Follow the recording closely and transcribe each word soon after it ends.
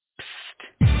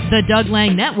The Doug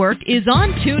Lang Network is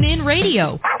on TuneIn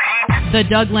Radio. The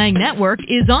Doug Lang Network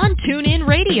is on TuneIn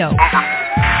Radio.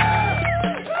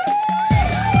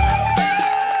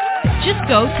 Just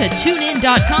go to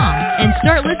TuneIn.com and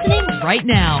start listening right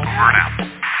now.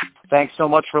 Thanks so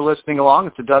much for listening along.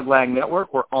 It's the Doug Lang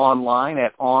Network. We're online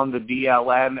at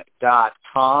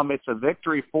onthedln.com. It's a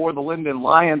victory for the Linden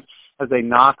Lions as they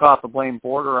knock off the Blaine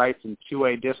Borderites in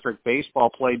 2A district baseball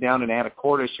play down in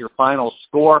Anacortes. Your final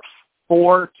score,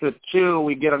 4-2.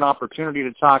 We get an opportunity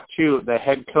to talk to the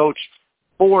head coach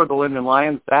for the Linden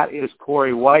Lions. That is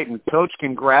Corey White. And, Coach,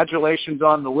 congratulations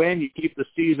on the win. You keep the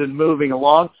season moving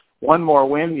along. One more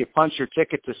win, you punch your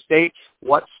ticket to state.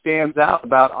 What stands out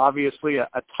about, obviously, a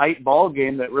tight ball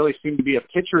game that really seemed to be a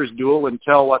pitcher's duel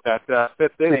until, that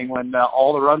fifth inning when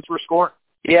all the runs were scored?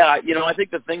 Yeah, I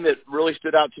think the thing that really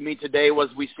stood out to me today was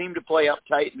we seemed to play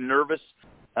uptight and nervous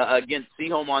against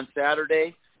Seaholm on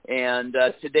Saturday. And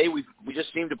today we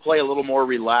just seemed to play a little more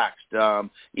relaxed.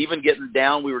 Even getting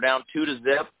down, we were down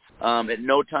 2-0. At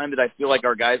no time did I feel like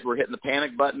our guys were hitting the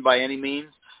panic button by any means.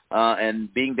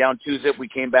 And being down 2-0, we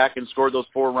came back and scored those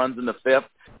 4 runs in the fifth.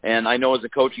 And I know as a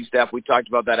coaching staff, we talked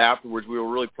about that afterwards. We were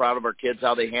really proud of our kids,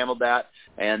 how they handled that,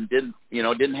 and didn't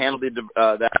handle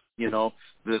the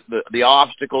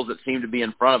obstacles that seemed to be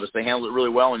in front of us. They handled it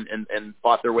really well and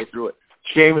fought their way through it.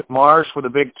 James Marsh with a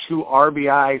big 2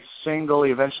 RBI single.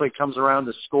 He eventually comes around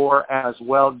to score as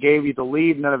well. Gave you the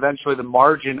lead and then eventually the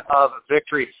margin of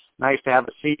victory. Nice to have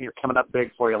a senior coming up big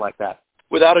for you like that.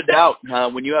 Without a doubt.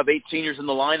 When you have 8 seniors in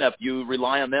the lineup, you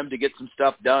rely on them to get some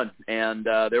stuff done. And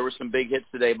there were some big hits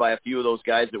today by a few of those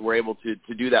guys that were able to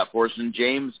do that for us. And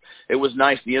James, it was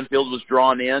nice. The infield was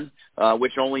drawn in,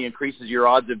 which only increases your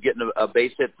odds of getting a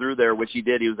base hit through there, which he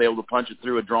did. He was able to punch it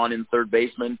through a drawn-in third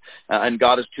baseman and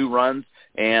got us 2 runs.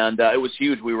 And it was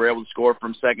huge. We were able to score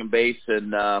from second base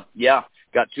and,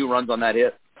 got 2 runs on that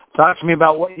hit. Talk to me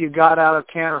about what you got out of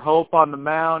Tanner Hope on the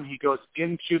mound. He goes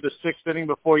into the 6th inning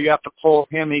before you have to pull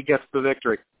him. He gets the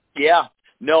victory. Yeah.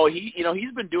 No, he's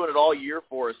been doing it all year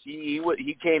for us.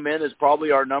 He came in as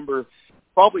probably our number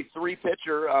 3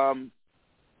 pitcher.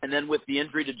 And then with the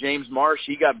injury to James Marsh,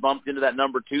 he got bumped into that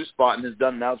number 2 spot and has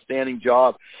done an outstanding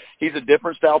job. He's a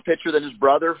different style pitcher than his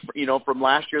brother, from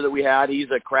last year that we had.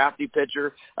 He's a crafty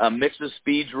pitcher, mixes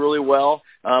speeds really well,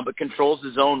 but controls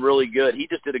his zone really good. He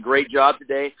just did a great job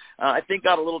today. I think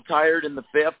got a little tired in the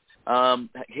 5th.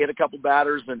 Hit a couple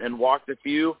batters and walked a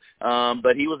few,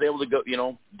 but he was able to go,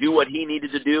 do what he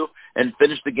needed to do and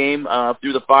finish the game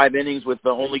through the 5 innings with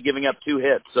only giving up 2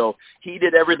 hits. So he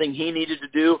did everything he needed to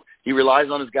do. He relies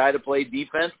on his guy to play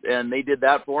defense, and they did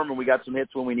that for him, and we got some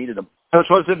hits when we needed them. Coach,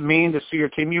 what does it mean to see your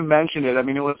team? You mentioned it. I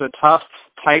mean, it was a tough,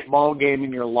 tight ball game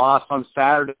in your loss on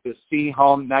Saturday to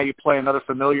Seaholm. Now you play another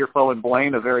familiar foe in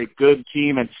Blaine, a very good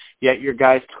team, and yet your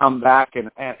guys come back,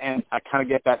 and I kind of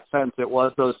get that sense it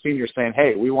was those seniors saying,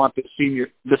 hey, we want this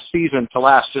season to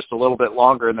last just a little bit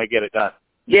longer, and they get it done.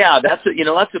 Yeah, that's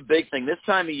a big thing. This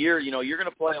time of year, you're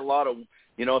going to play a lot of,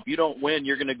 if you don't win,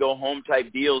 you're going to go home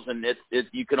type deals, and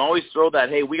you can always throw that,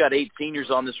 hey, we got 8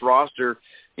 seniors on this roster.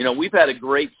 We've had a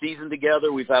great season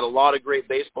together. We've had a lot of great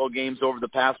baseball games over the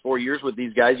past 4 years with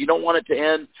these guys. You don't want it to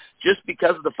end just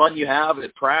because of the fun you have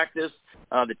at practice,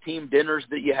 the team dinners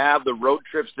that you have, the road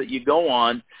trips that you go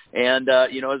on. And,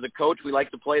 as a coach, we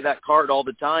like to play that card all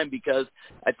the time because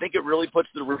I think it really puts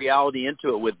the reality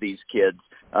into it with these kids.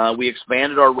 We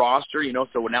expanded our roster,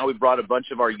 so now we brought a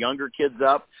bunch of our younger kids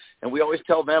up. And we always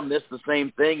tell them the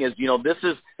same thing is,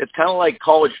 it's kind of like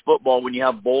college football when you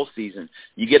have bowl season.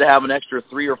 You get to have an extra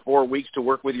 3 or 4 weeks to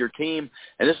work with your team.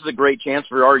 And this is a great chance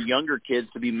for our younger kids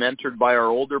to be mentored by our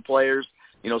older players,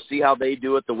 see how they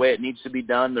do it the way it needs to be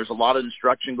done. There's a lot of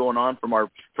instruction going on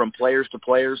from players to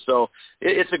players. So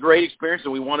it's a great experience,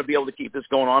 and we want to be able to keep this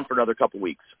going on for another couple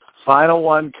weeks. Final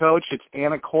one, Coach. It's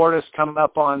Anacortes coming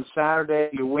up on Saturday.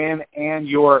 You win and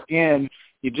you're in.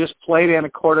 You just played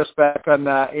Anacortes back on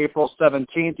April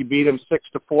 17th. You beat them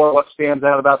 6-4. What stands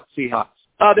out about the Seahawks?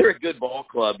 They're a good ball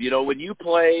club. When you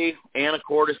play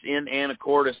Anacortes in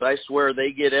Anacortes, I swear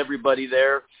they get everybody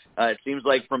there. It seems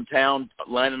like from town,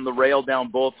 lining the rail down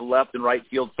both the left and right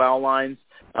field foul lines.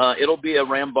 It'll be a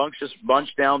rambunctious bunch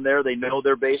down there. They know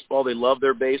their baseball. They love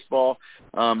their baseball.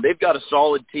 They've got a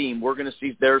solid team. We're going to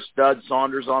see their stud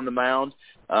Saunders on the mound.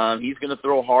 He's going to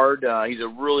throw hard. He's a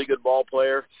really good ball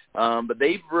player. But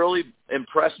they've really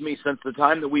impressed me since the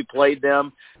time that we played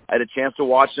them. I had a chance to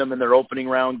watch them in their opening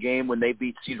round game when they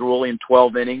beat Cedar Woolley in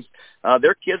 12 innings.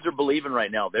 Their kids are believing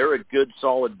right now. They're a good,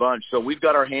 solid bunch. So we've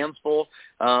got our hands full,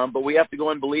 but we have to go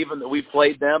and believe in that we've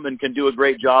played them and can do a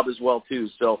great job as well, too.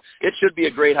 So it should be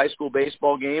a great high school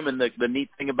baseball game, and the neat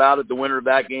thing about it, the winner of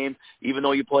that game, even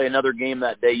though you play another game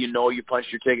that day, you know you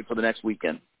punched your ticket for the next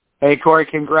weekend. Hey, Corey,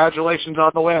 congratulations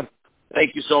on the win.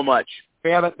 Thank you so much.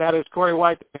 That is Corey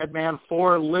White, the head man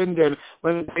for Linden.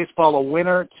 Linden baseball a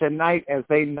winner tonight as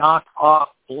they knock off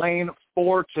Blaine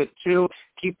 4-2.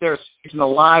 Keep their season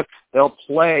alive. They'll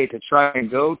play to try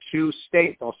and go to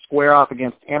state. They'll square off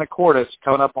against Anacortes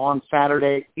coming up on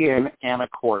Saturday in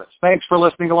Anacortes. Thanks for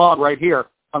listening along right here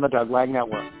on the Doug Lang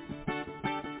Network.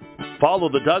 Follow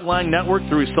the Doug Lang Network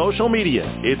through social media.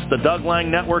 It's the Doug Lang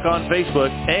Network on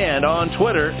Facebook and on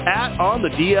Twitter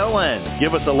 @OnTheDLN.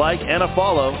 Give us a like and a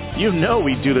follow. You know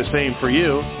we'd do the same for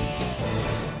you.